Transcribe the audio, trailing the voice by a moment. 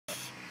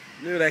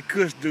Look at that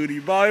Kush duty,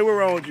 boy. What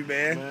wrong with you,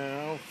 man?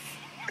 Man,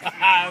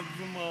 I'm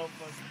motherfucker.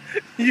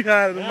 You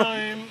got it. I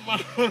ain't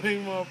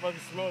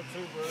motherfucking smoke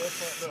too, bro. That's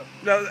fucked up.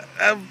 No,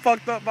 I'm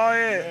fucked up, boy.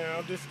 Man,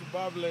 I'm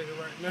discombobulated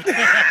right now.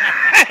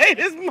 Hey,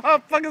 this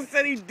motherfucker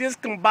said he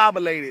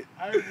discombobulated.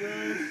 Hey, bro,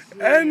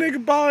 That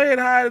nigga bald head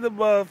high as the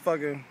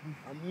motherfucker.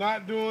 I'm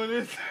not doing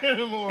this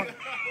anymore.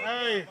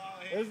 Hey,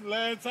 it's the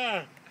last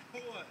time.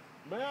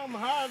 Man, I'm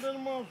higher than a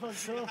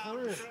motherfucker, girl, for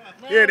real. Man,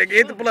 Yeah, nigga,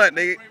 hit the blunt,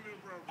 nigga.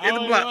 Hit the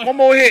Oh, blunt. yeah. One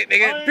more hit,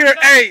 nigga. Peer,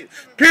 hey,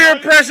 peer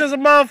pressure's a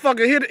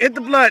motherfucker. Hit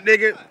the blunt,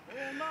 nigga. Hell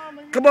no,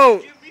 nigga. Come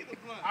on.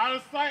 Out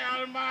of sight,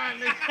 out of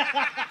mind,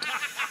 nigga.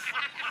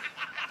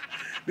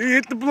 You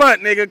hit the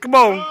blunt, nigga. Come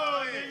on.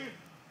 Oh, nigga.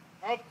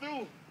 I'm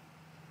through.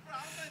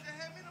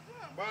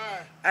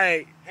 Bye.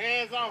 Hey,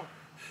 Hands off.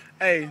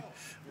 hey.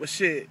 Well,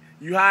 shit.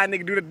 You high,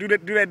 nigga. Do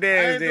that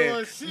dance, I then. ain't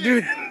doing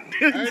shit. I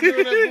ain't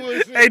doing that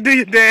bullshit. Hey, do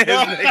your dance,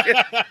 nigga.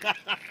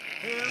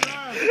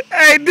 Hell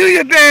Hey, do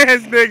your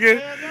dance, nigga.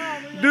 no. Hell no,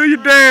 nigga. Do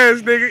your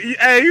dance, nigga.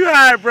 Hey, you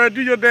high, bro.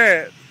 Do your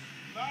dance.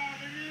 Nah,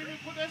 nigga, you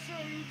didn't put that shit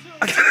on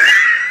YouTube.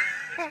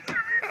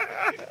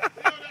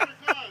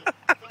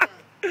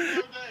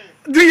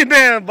 Do your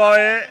dance, boy.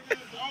 I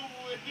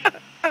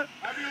be on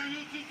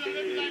YouTube, so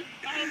they be like,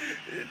 call me.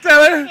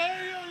 Tell her.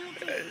 Hey, on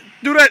YouTube.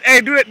 Do that.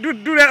 Hey, do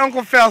that,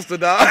 Uncle Fester,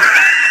 dog.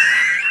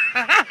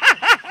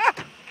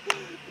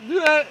 do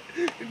that,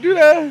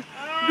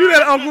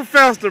 Uncle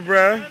Fester,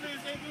 bruh. That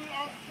nigga say do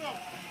Uncle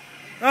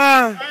Phil.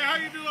 Uh, Hey, how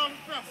you do Uncle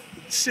Phil?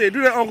 shit,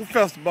 do that, Uncle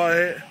Fester,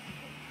 boy.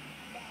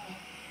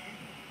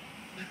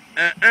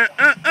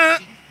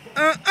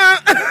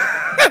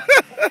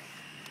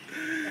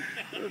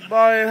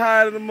 Boy,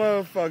 high to the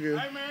motherfucker.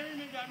 Hey, man,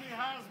 you nigga got me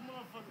high as a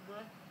motherfucker, bro.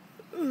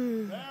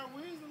 Damn,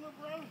 Weezy, little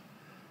brother.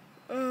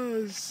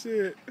 Oh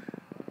shit.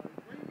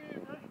 Where you been,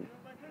 bro? You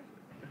back here?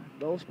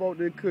 Don't smoke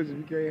that Kush if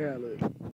you can't handle it.